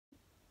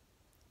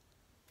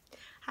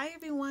Hi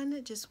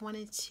everyone, just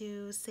wanted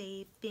to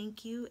say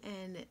thank you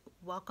and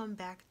welcome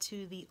back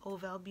to the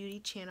Oval Beauty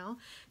channel.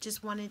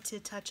 Just wanted to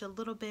touch a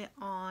little bit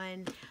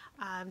on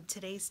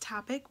today's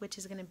topic, which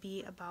is going to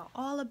be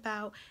all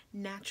about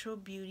natural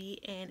beauty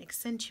and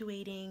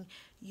accentuating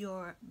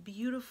your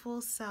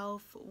beautiful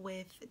self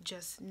with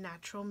just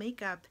natural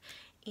makeup.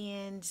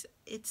 And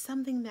it's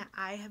something that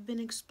I have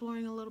been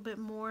exploring a little bit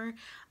more.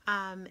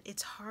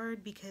 It's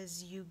hard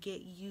because you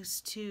get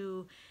used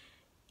to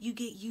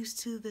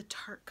the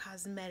Tarte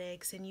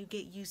cosmetics, and you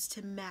get used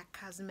to MAC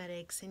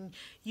cosmetics, and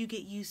you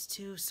get used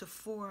to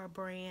Sephora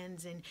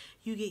brands, and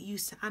you get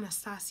used to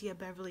Anastasia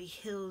Beverly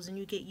Hills, and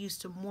you get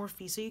used to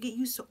Morphe. So you get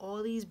used to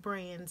all these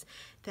brands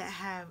that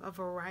have a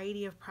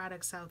variety of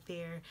products out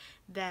there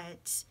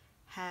that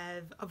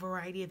have a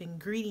variety of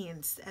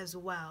ingredients as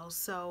well.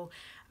 So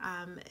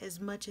as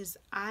much as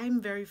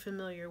I'm very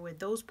familiar with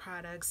those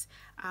products,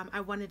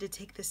 I wanted to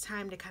take this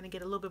time to kind of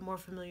get a little bit more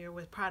familiar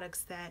with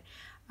products that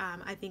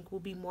I think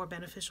will be more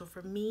beneficial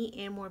for me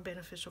and more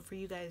beneficial for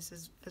you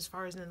guys as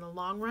far as in the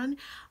long run.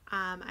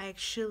 I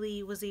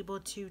actually was able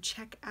to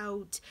check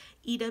out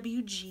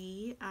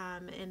EWG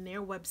and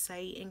their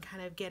website and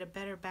kind of get a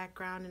better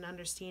background and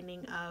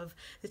understanding of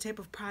the type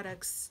of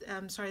products,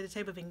 the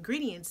type of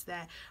ingredients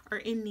that are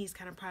in these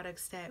kind of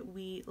products that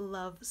we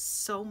love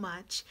so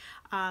much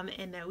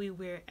and that we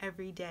wear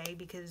every day.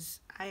 Because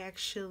I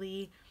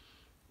actually,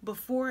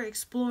 before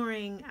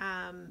exploring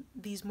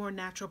these more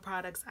natural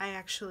products, I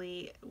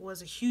actually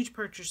was a huge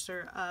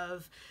purchaser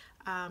of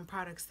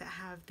products that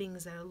have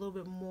things that are a little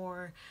bit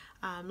more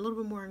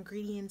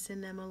ingredients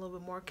in them, a little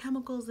bit more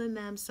chemicals in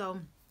them. So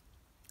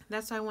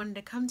that's why I wanted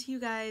to come to you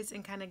guys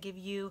and kind of give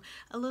you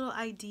a little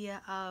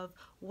idea of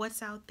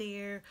what's out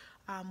there,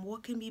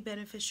 what can be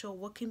beneficial,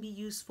 what can be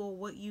useful,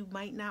 what you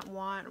might not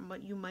want, and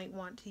what you might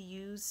want to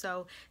use.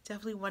 So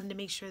definitely wanted to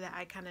make sure that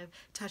I kind of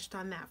touched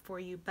on that for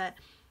you. But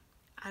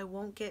I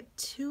won't get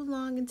too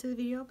long into the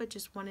video, but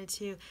just wanted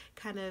to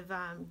kind of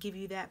give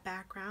you that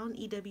background.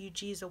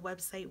 EWG is a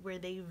website where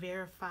they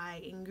verify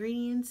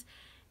ingredients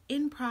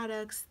in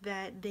products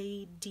that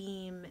they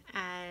deem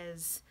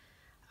as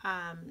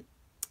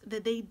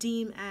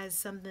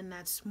something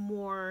that's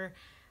more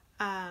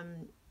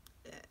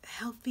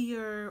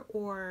healthier,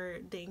 or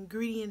the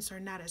ingredients are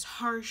not as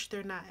harsh,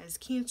 they're not as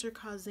cancer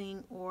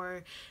causing,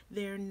 or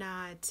they're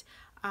not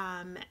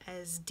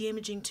as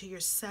damaging to your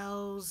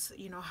cells,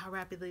 you know, how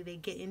rapidly they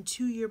get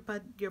into your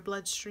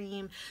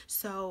bloodstream.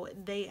 So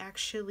they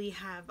actually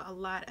have a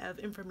lot of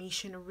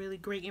information, a really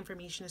great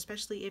information,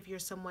 especially if you're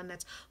someone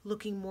that's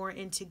looking more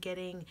into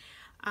getting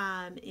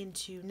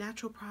into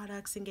natural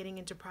products and getting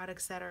into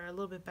products that are a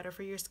little bit better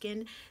for your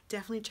skin.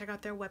 Definitely check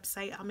out their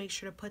website. I'll make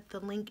sure to put the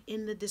link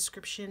in the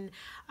description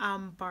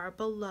bar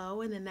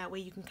below, and then that way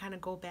you can kind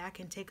of go back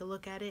and take a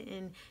look at it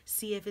and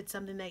see if it's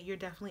something that you're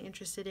definitely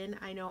interested in.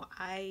 I know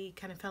I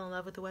kind of fell in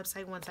love with the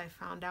website once I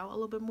found out a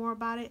little bit more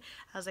about it.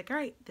 I was like, all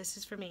right, this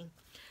is for me.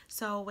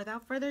 So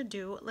without further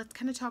ado, let's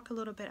kind of talk a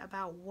little bit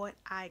about what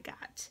I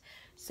got.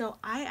 So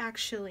I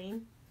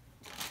actually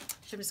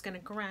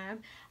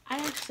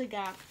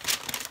got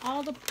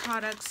all the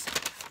products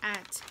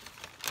at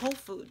Whole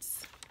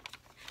Foods.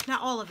 Not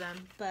all of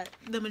them, but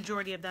the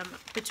majority of them,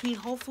 between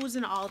Whole Foods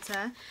and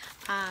Ulta.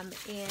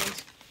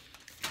 And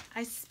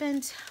I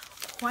spent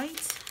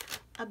quite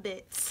a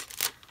bit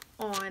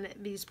on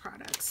these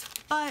products,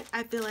 but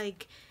I feel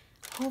like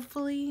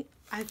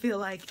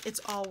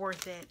it's all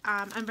worth it.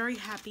 I'm very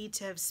happy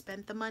to have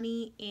spent the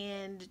money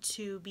and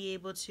to be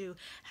able to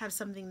have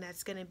something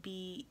that's going to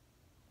be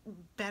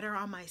better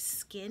on my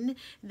skin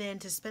than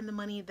to spend the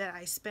money that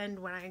I spend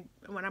when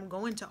I'm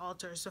going to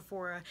Ulta or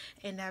Sephora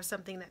and have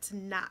something that's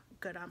not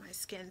good on my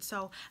skin.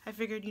 So I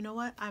figured, you know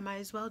what, I might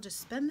as well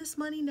just spend this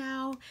money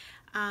now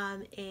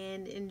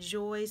and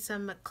enjoy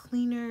some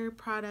cleaner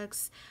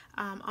products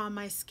on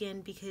my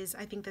skin, because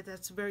I think that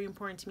that's very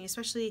important to me,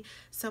 especially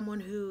someone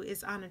who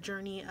is on a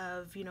journey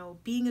of, you know,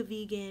 being a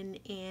vegan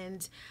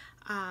and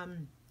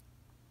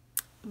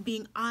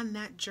being on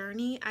that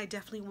journey. I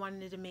definitely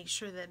wanted to make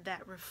sure that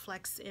that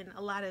reflects in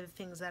a lot of the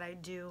things that I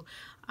do,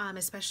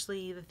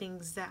 especially the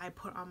things that I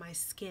put on my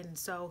skin.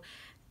 So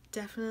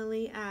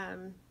definitely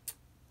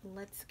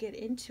let's get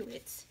into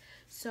it.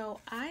 So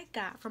I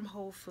got from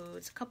Whole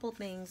Foods a couple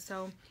things.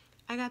 So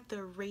I got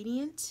the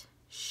Radiant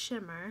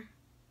Shimmer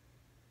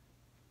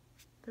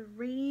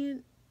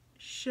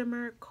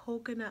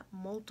Coconut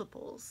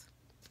Multiples,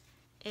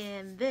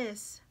 and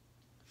this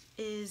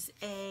is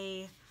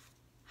a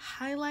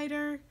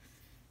highlighter,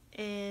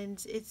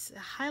 and it's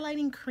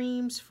highlighting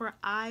creams for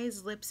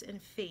eyes, lips,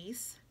 and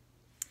face.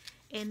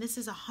 And this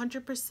is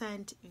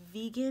 100%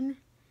 vegan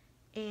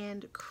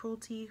and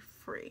cruelty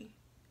free.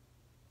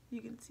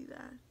 You can see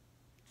that.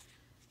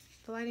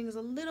 The lighting is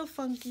a little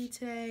funky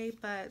today,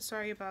 but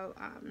sorry about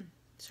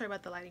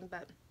the lighting.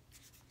 But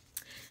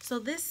so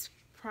this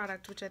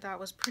product, which I thought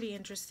was pretty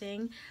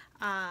interesting,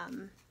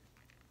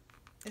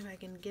 if I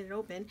can get it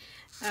open.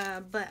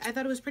 But I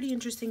thought it was pretty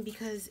interesting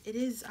because it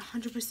is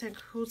 100%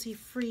 cruelty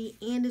free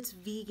and it's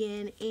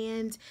vegan,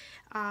 and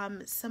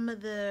some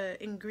of the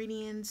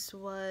ingredients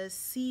was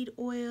seed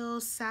oil,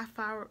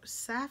 safflower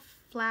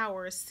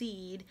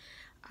seed,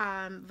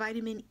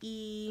 vitamin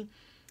E,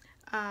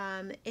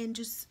 and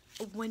just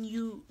when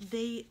you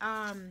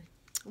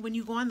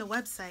go on the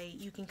website,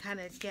 you can kind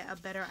of get a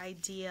better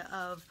idea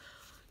of,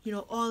 you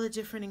know, all the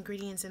different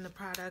ingredients in the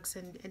products,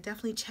 and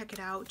definitely check it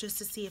out just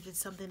to see if it's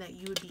something that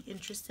you would be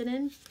interested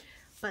in.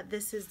 But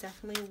this is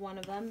definitely one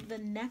of them. The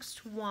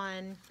next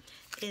one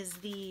is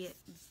the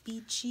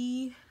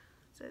Beachy,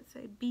 does that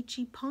say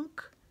Beachy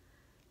Punk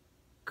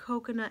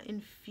coconut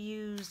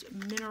infused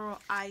mineral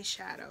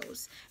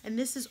eyeshadows, and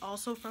this is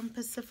also from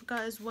Pacifica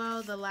as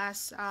well. The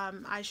last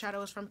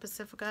eyeshadow is from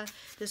Pacifica.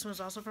 This one's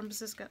also from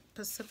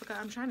Pacifica.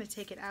 I'm trying to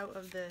take it out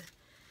of the,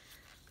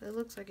 it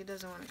looks like it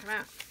doesn't want to come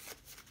out.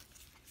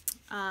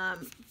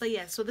 But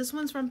yeah, so this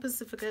one's from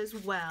Pacifica as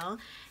well.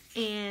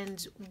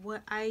 And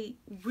what I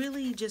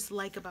really just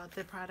like about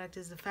the product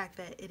is the fact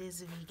that it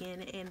is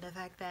vegan, and the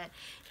fact that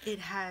it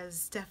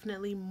has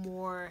definitely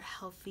more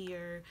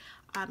healthier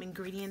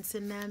ingredients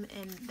in them,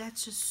 and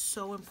that's just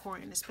so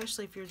important,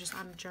 especially if you're just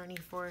on a journey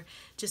for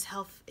just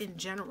health in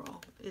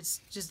general. It's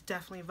just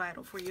definitely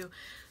vital for you.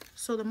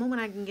 So the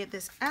moment I can get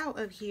this out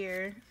of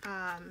here,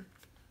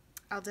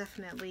 I'll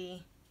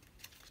definitely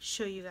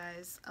show you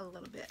guys a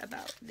little bit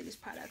about these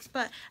products.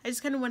 But I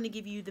just kind of wanted to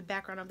give you the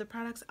background of the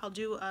products. I'll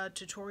do a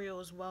tutorial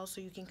as well,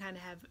 so you can kind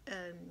of have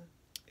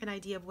an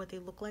idea of what they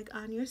look like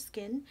on your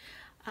skin.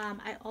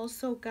 I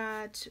also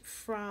got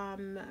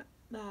from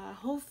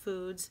Whole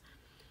Foods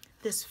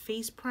this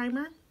face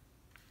primer,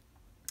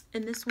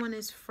 and this one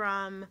is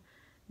from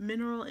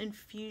Mineral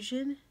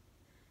Infusion.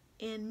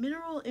 And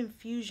Mineral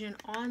Infusion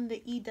on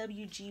the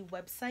EWG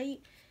website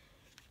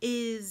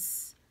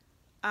is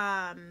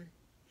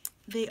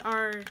they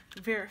are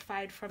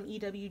verified from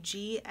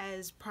EWG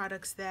as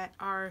products that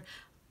are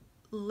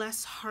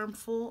less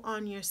harmful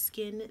on your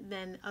skin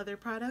than other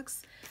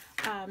products.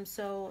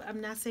 So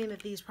I'm not saying that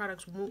these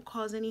products won't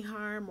cause any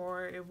harm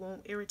or it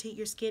won't irritate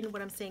your skin.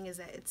 What I'm saying is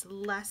that it's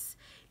less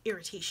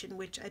irritation,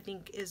 which I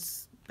think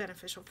is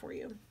beneficial for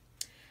you.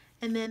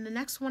 And then the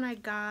next one I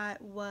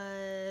got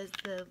was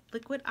the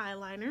liquid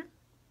eyeliner.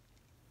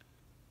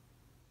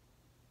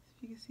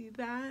 If you can see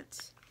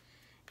that.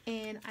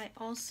 And I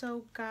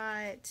also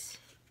got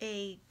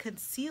a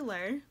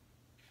concealer,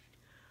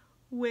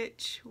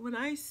 which when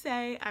I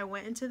say I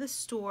went into the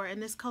store, and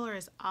this color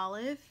is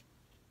olive.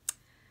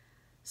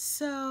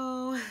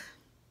 So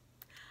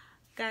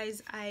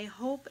guys, I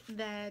hope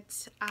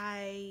that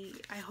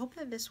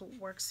this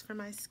works for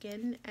my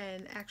skin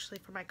and actually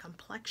for my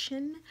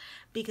complexion,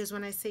 because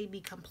when I say the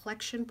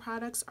complexion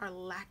products are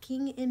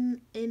lacking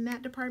in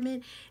that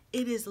department,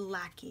 it is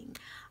lacking.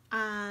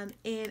 And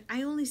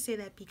I only say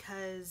that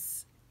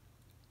because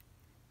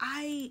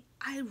I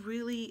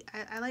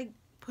like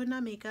putting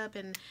on makeup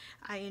and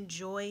I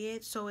enjoy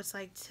it. So it's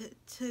like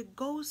to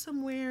go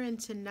somewhere and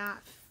to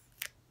not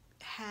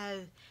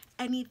have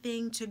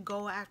anything to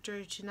go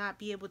after, to not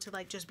be able to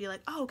like just be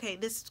like, oh, okay,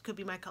 this could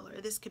be my color,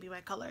 this could be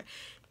my color.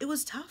 It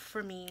was tough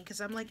for me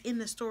because I'm like in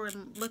the store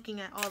and looking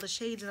at all the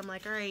shades, and I'm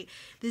like, all right,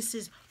 this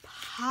is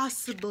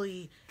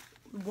possibly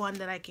one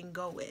that I can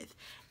go with.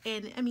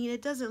 And I mean,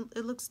 it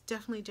looks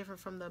definitely different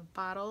from the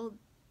bottle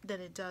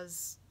than it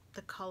does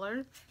the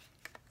color.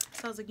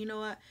 So I was like, you know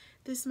what,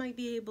 this might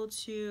be able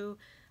to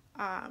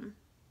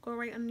go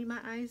right underneath my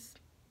eyes.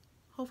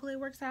 Hopefully it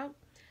works out.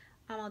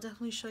 I'll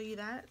definitely show you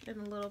that in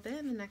a little bit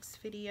in the next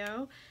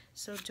video.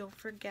 So don't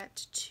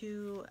forget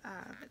to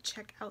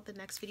check out the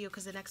next video,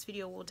 because the next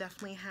video will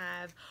definitely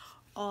have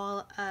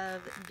all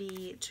of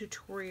the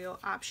tutorial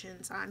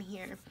options on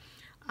here.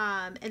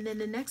 And then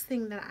the next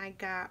thing that I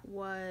got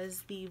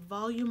was the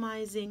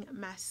volumizing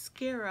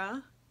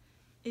mascara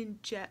in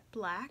jet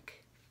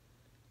black.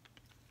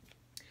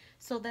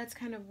 So that's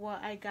kind of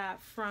what I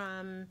got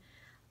from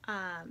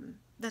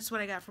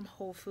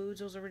Whole Foods.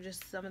 Those were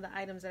just some of the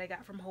items that I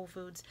got from Whole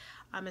Foods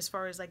as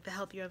far as like the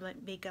healthier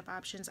makeup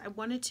options. I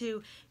wanted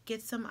to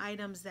get some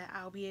items that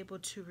I'll be able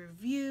to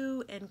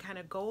review and kind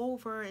of go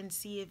over and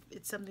see if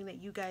it's something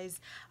that you guys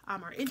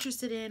are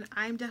interested in.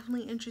 I'm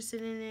definitely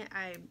interested in it.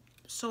 I'm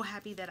so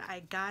happy that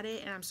I got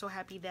it, and I'm so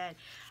happy that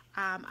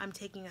I'm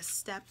taking a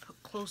step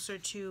closer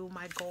to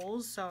my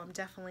goals. So I'm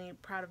definitely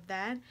proud of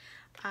that.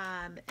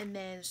 And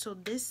then, so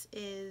this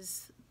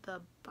is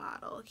the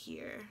bottle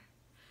here.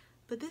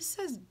 But this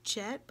says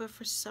Jet, but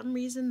for some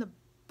reason the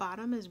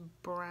bottom is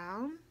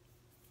brown.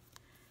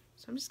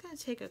 So I'm just going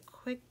to take a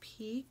quick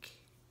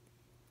peek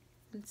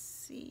and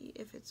see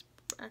if it's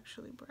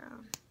actually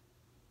brown.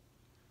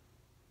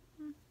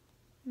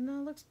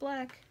 No, it looks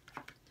black.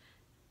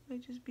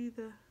 Might just be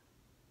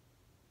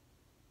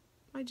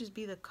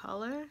the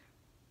color.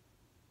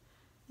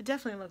 It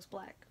definitely looks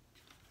black.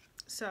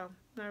 So,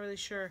 not really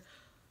sure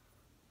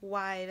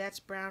why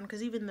that's brown,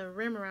 because even the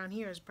rim around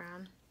here is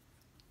brown.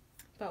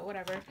 But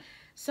whatever.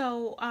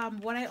 So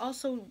what I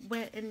also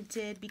went and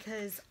did,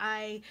 because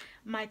my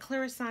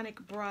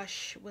Clarisonic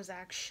brush was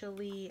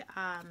actually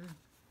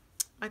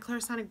my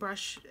Clarisonic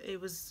brush, it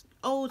was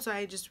old, so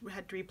I just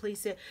had to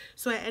replace it.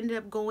 So I ended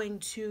up going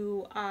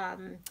to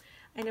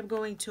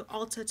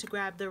Ulta to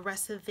grab the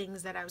rest of the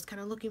things that I was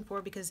kind of looking for,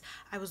 because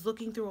I was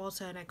looking through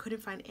Ulta and I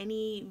couldn't find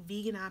any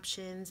vegan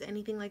options,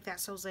 anything like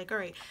that. So I was like, all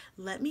right,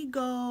 let me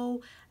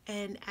go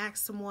and ask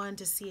someone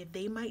to see if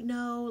they might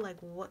know, like,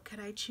 what could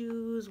I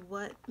choose?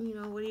 What,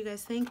 what do you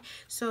guys think?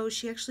 So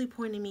she actually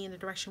pointed me in the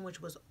direction,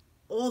 which was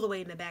all the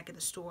way in the back of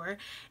the store,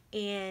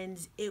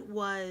 and it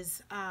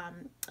was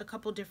a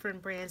couple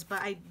different brands,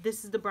 but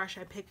this is the brush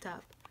I picked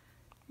up.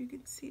 You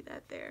can see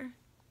that there,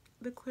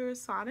 the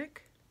Clarisonic.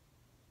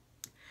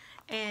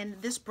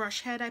 And this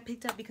brush head I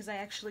picked up because I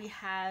actually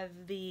have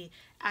the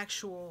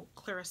actual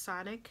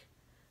Clarisonic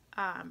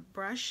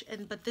brush,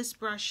 but this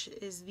brush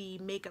is the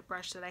makeup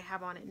brush that I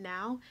have on it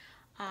now,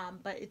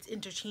 but it's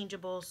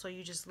interchangeable, so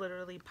you just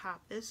literally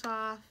pop this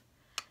off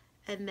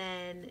and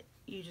then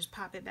you just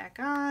pop it back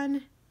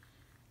on,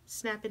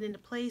 snap it into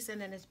place,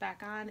 and then it's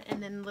back on,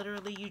 and then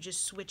literally you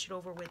just switch it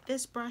over with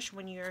this brush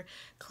when you're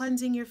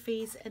cleansing your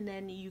face. And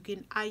then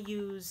I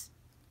use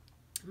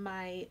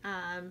my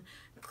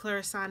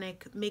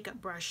Clarisonic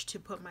makeup brush to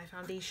put my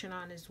foundation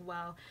on as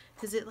well,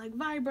 because it like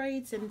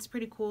vibrates and it's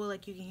pretty cool.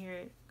 Like, you can hear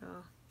it go,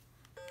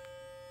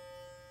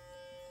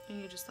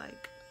 and you just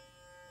like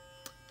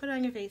put it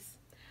on your face.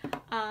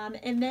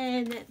 And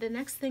then the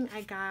next thing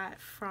I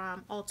got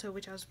from Ulta,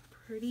 which I was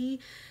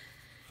pretty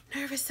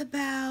nervous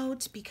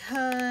about,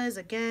 because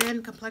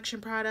again,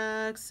 complexion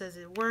products, does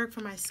it work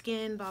for my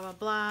skin, blah blah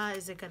blah,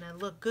 is it gonna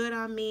look good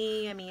on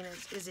me, I mean,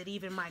 is it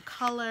even my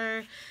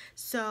color?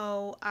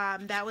 So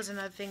that was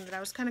another thing that I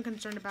was kind of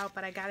concerned about,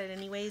 but I got it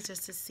anyways,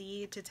 just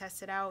to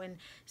test it out and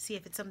see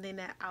if it's something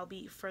that I'll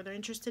be further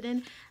interested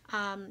in.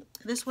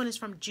 This one is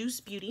from Juice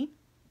Beauty,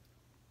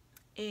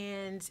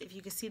 and if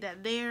you can see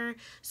that there,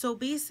 so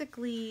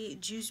basically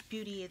Juice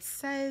Beauty, it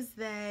says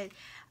that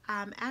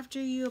after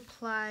you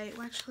apply,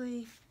 well,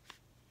 actually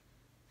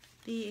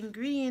the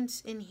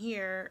ingredients in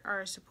here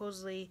are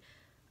supposedly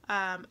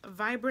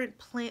vibrant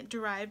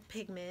plant-derived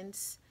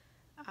pigments,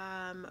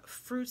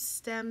 fruit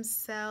stem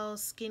cell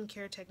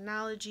skincare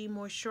technology,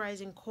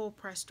 moisturizing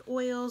cold-pressed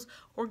oils,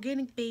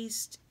 organic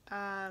base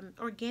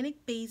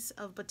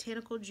of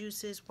botanical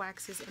juices,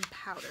 waxes, and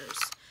powders.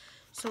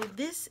 So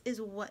this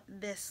is what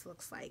this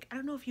looks like. I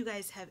don't know if you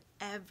guys have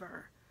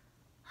ever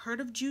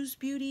heard of Juice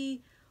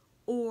Beauty,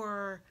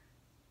 or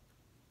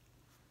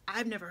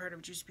I've never heard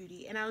of Juice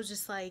Beauty, and I was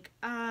just like,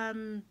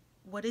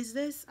 what is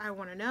this? I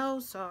want to know.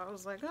 So I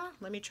was like, oh,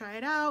 let me try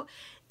it out.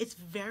 It's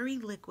very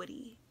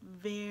liquidy,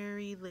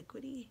 very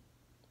liquidy.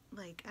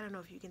 Like, I don't know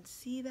if you can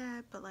see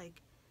that, but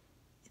like,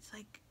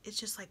 it's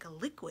just like a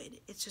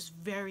liquid. It's just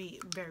very,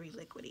 very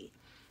liquidy.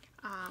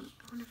 I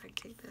wonder if I can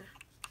take the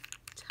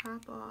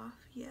top off.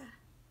 Yeah,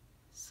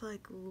 it's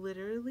like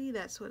literally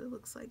that's what it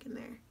looks like in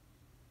there.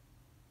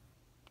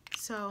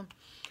 So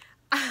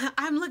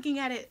I'm looking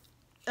at it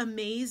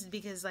amazed,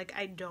 because like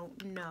I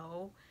don't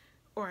know,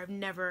 or I've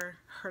never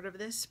heard of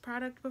this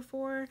product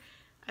before.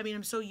 I mean,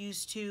 I'm so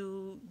used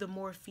to the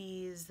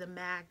Morphes, the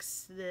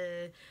Max,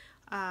 the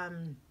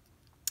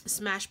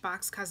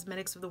Smashbox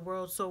Cosmetics of the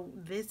world, so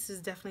this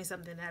is definitely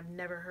something that I've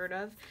never heard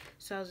of.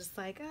 So I was just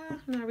like, I'm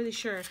not really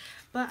sure,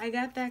 but I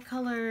got that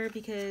color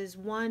because,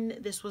 one,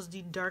 this was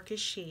the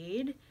darkest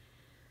shade.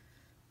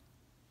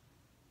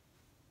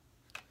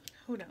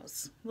 Who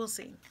knows? We'll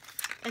see.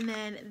 And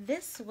then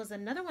this was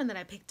another one that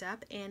I picked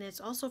up, and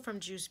it's also from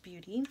Juice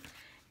Beauty,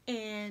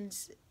 and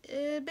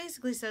it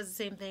basically says the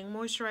same thing: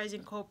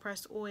 moisturizing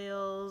cold-pressed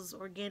oils,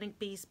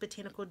 organic-based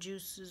botanical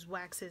juices,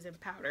 waxes, and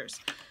powders.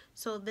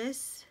 So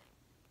this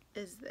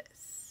is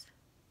this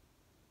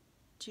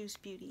Juice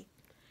Beauty,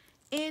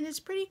 and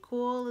it's pretty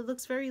cool. It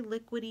looks very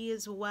liquidy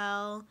as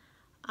well.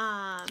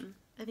 I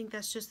think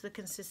that's just the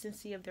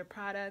consistency of their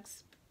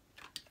products,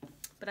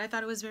 but I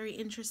thought it was very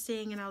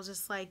interesting, and I was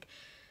just like,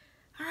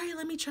 all right,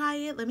 let me try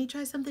it. Let me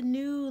try something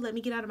new. Let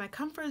me get out of my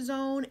comfort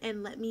zone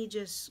and let me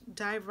just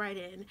dive right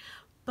in.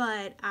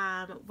 But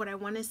what I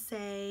want to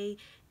say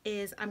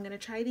is I'm going to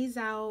try these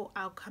out.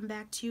 I'll come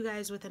back to you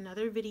guys with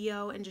another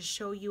video and just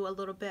show you a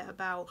little bit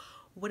about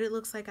what it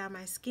looks like on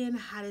my skin,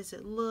 how does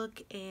it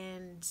look,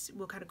 and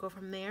we'll kind of go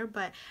from there.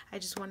 But I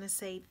just want to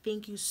say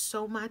thank you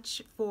so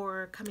much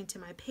for coming to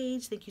my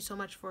page. Thank you so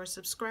much for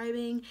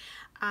subscribing.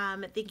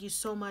 Thank you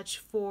so much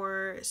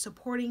for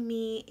supporting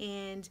me,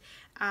 and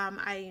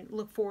I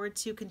look forward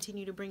to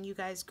continue to bring you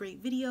guys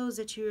great videos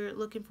that you're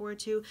looking forward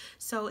to.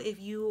 So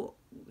if you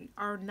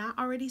are not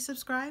already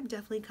subscribed,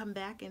 definitely come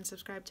back and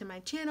subscribe to my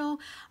channel.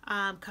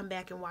 Come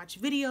back and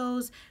watch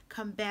videos.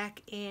 Come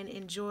back and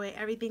enjoy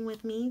everything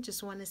with me.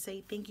 Just want to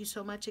say thank you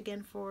so much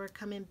again for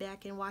coming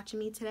back and watching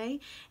me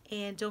today.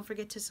 And don't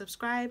forget to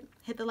subscribe,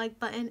 hit the like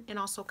button, and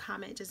also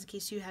comment just in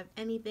case you have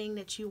anything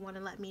that you want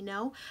to let me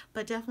know.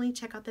 But definitely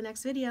check out the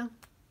next video.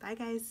 Bye,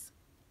 guys.